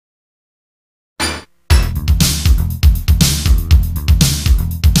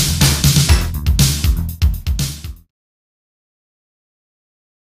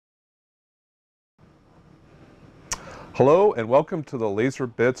Hello and welcome to the Laser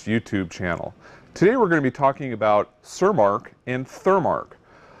Bits YouTube channel. Today we're going to be talking about CerMark and Thermark.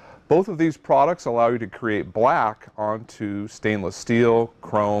 Both of these products allow you to create black onto stainless steel,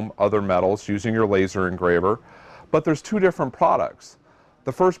 chrome, other metals using your laser engraver. But there's two different products.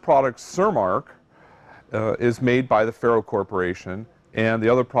 The first product, CerMark, is made by the Ferro Corporation, and the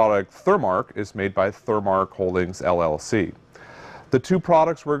other product, Thermark, is made by Thermark Holdings LLC. The two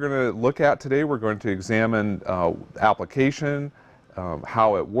products we're going to look at today, we're going to examine application,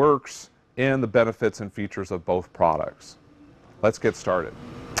 how it works, and the benefits and features of both products. Let's get started.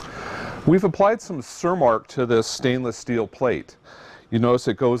 We've applied some CerMark to this stainless steel plate. You notice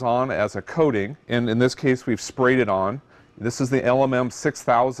it goes on as a coating, and in this case we've sprayed it on. This is the LMM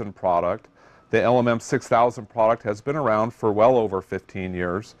 6000 product. The LMM 6000 product has been around for well over 15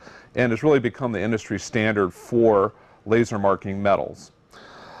 years and has really become the industry standard for laser marking metals.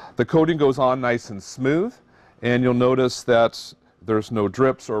 The coating goes on nice and smooth, and you'll notice that there's no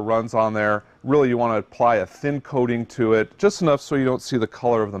drips or runs on there. Really, you want to apply a thin coating to it, just enough so you don't see the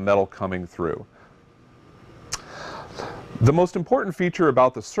color of the metal coming through. The most important feature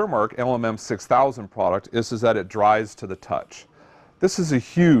about the CerMark LMM 6000 product is that it dries to the touch. This is a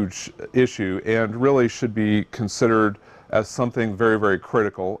huge issue and really should be considered as something very, very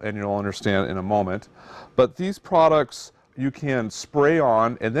critical, and you'll understand in a moment. But these products you can spray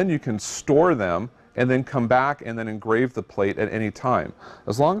on and then you can store them and then come back and then engrave the plate at any time.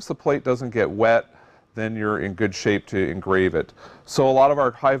 As long as the plate doesn't get wet, then you're in good shape to engrave it. So a lot of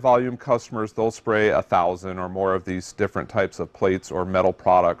our high volume customers, they'll spray 1,000 or more of these different types of plates or metal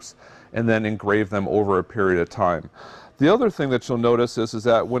products and then engrave them over a period of time. The other thing that you'll notice is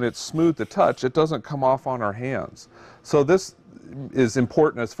that when it's smooth to touch, it doesn't come off on our hands. So this is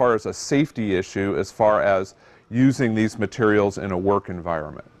important as far as a safety issue, as far as using these materials in a work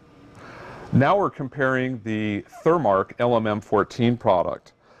environment. Now we're comparing the Thermark LMM 14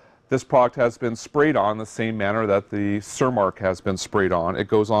 product. This product has been sprayed on the same manner that the CerMark has been sprayed on. It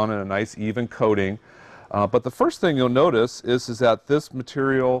goes on in a nice even coating. But the first thing you'll notice is that this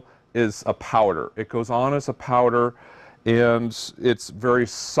material is a powder. It goes on as a powder, and it's very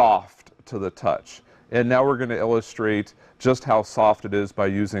soft to the touch. And now we're going to illustrate just how soft it is by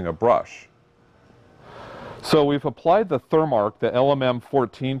using a brush. So we've applied the Thermark, the LMM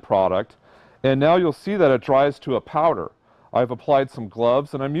 14 product, and now you'll see that it dries to a powder. I've applied some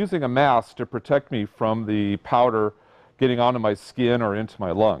gloves, and I'm using a mask to protect me from the powder getting onto my skin or into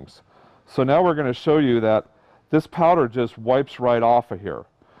my lungs. So now we're going to show you that this powder just wipes right off of here.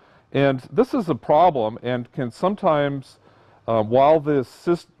 And this is a problem and can sometimes, while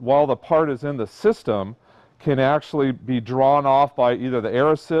the part is in the system, can actually be drawn off by either the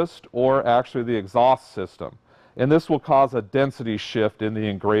air assist or actually the exhaust system. And this will cause a density shift in the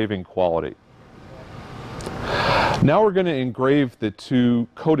engraving quality. Now we're going to engrave the two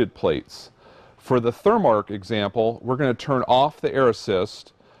coated plates. For the Thermark example, we're going to turn off the air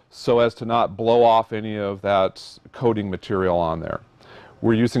assist so as to not blow off any of that coating material on there.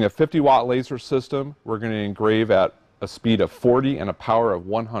 We're using a 50-watt laser system. We're going to engrave at a speed of 40 and a power of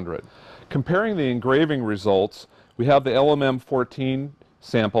 100. Comparing the engraving results, we have the LMM 14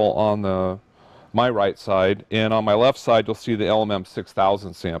 sample on my right side, and on my left side you'll see the LMM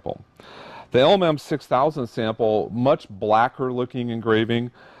 6000 sample. The LMM 6000 sample, much blacker looking engraving.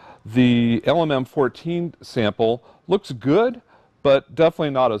 The LMM 14 sample looks good, but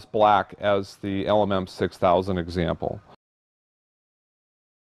definitely not as black as the LMM 6000 example.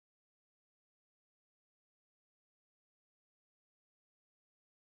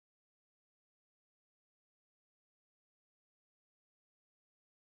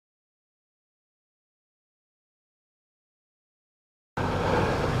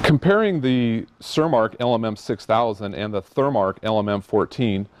 Comparing the CerMark LMM 6000 and the Thermark LMM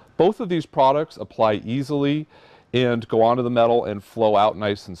 14, both of these products apply easily and go onto the metal and flow out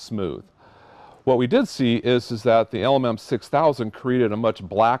nice and smooth. What we did see is that the LMM 6000 created a much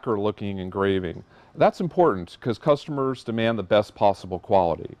blacker looking engraving. That's important because customers demand the best possible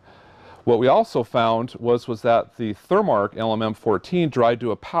quality. What we also found was that the Thermark LMM 14 dried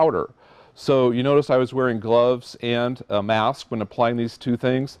to a powder. So you notice I was wearing gloves and a mask when applying these two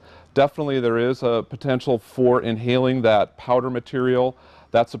things. Definitely there is a potential for inhaling that powder material.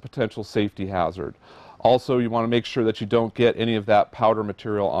 That's a potential safety hazard. Also, you want to make sure that you don't get any of that powder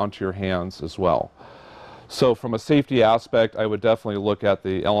material onto your hands as well. So from a safety aspect, I would definitely look at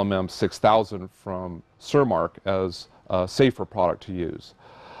the LMM 6000 from CerMark as a safer product to use.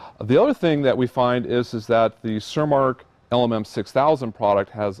 The other thing that we find is that the CerMark LMM 6000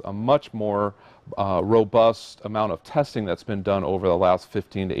 product has a much more robust amount of testing that's been done over the last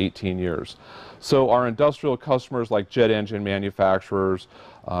 15 to 18 years. So our industrial customers like jet engine manufacturers,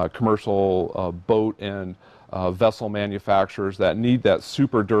 commercial boat and vessel manufacturers that need that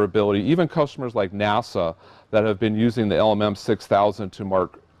super durability, even customers like NASA that have been using the LMM 6000 to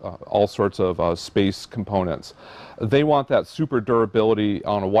mark all sorts of space components. They want that super durability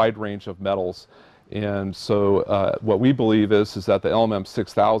on a wide range of metals. And so what we believe is that the LMM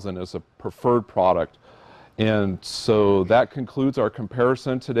 6000 is a preferred product. And so that concludes our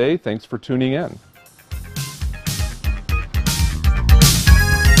comparison today. Thanks for tuning in.